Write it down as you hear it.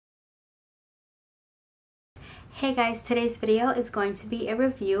Hey guys, today's video is going to be a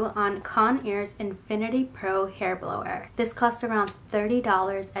review on Conair's Infiniti Pro hair blower. This cost around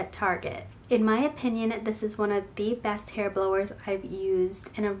 $30 at Target. In my opinion, this is one of the best hair blowers I've used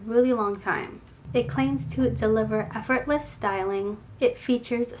in a really long time. It claims to deliver effortless styling. It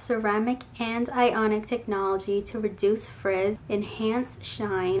features ceramic and ionic technology to reduce frizz, enhance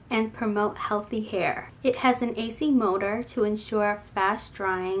shine, and promote healthy hair. It has an AC motor to ensure fast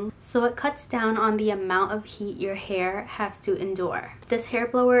drying, so it cuts down on the amount of heat your hair has to endure. This hair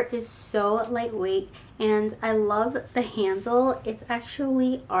blower is so lightweight, and I love the handle. It's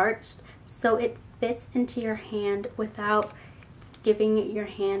actually arched, so it fits into your hand without giving your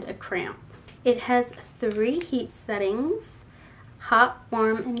hand a cramp. It has 3 heat settings, hot,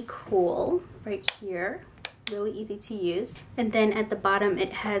 warm, and cool right here. Really easy to use. And then at the bottom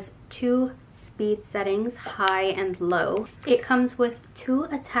it has 2 speed settings, high and low. It comes with 2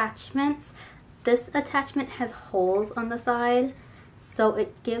 attachments. This attachment has holes on the side, so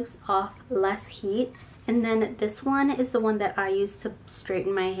it gives off less heat. And then this one is the one that I use to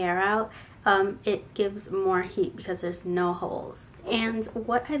straighten my hair out. It gives more heat because there's no holes. And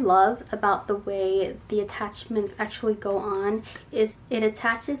what I love about the way the attachments actually go on is it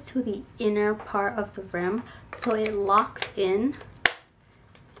attaches to the inner part of the rim, so it locks in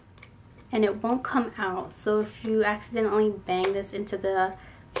and it won't come out. So if you accidentally bang this into the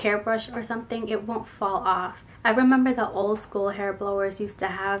hairbrush or something, it won't fall off. I remember the old school hair blowers used to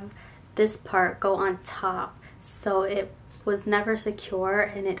have this part go on top, so it was never secure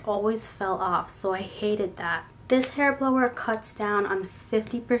and it always fell off, so I hated that. This hair blower cuts down on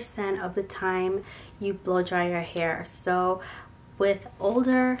 50% of the time you blow dry your hair. So with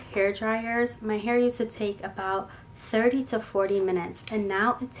older hair dryers, my hair used to take about 30 to 40 minutes, and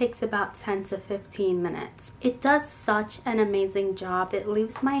now it takes about 10 to 15 minutes. It does such an amazing job. It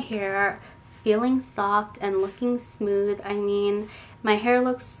leaves my hair feeling soft and looking smooth. I mean, my hair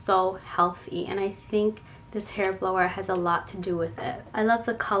looks so healthy, and I think this hair blower has a lot to do with it. I love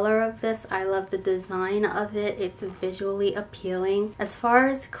the color of this. I love the design of it. It's visually appealing. As far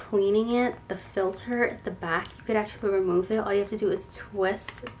as cleaning it, the filter at the back, you could actually remove it. All you have to do is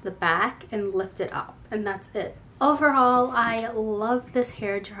twist the back and lift it up, and that's it. Overall, I love this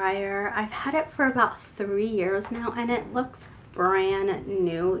hair dryer. I've had it for about 3 years now, and it looks brand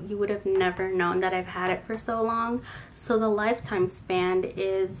new. You would have never known that I've had it for so long. So the lifetime span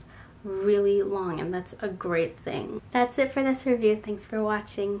is really long, and that's a great thing. That's it for this review. Thanks for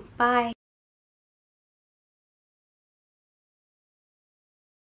watching. Bye.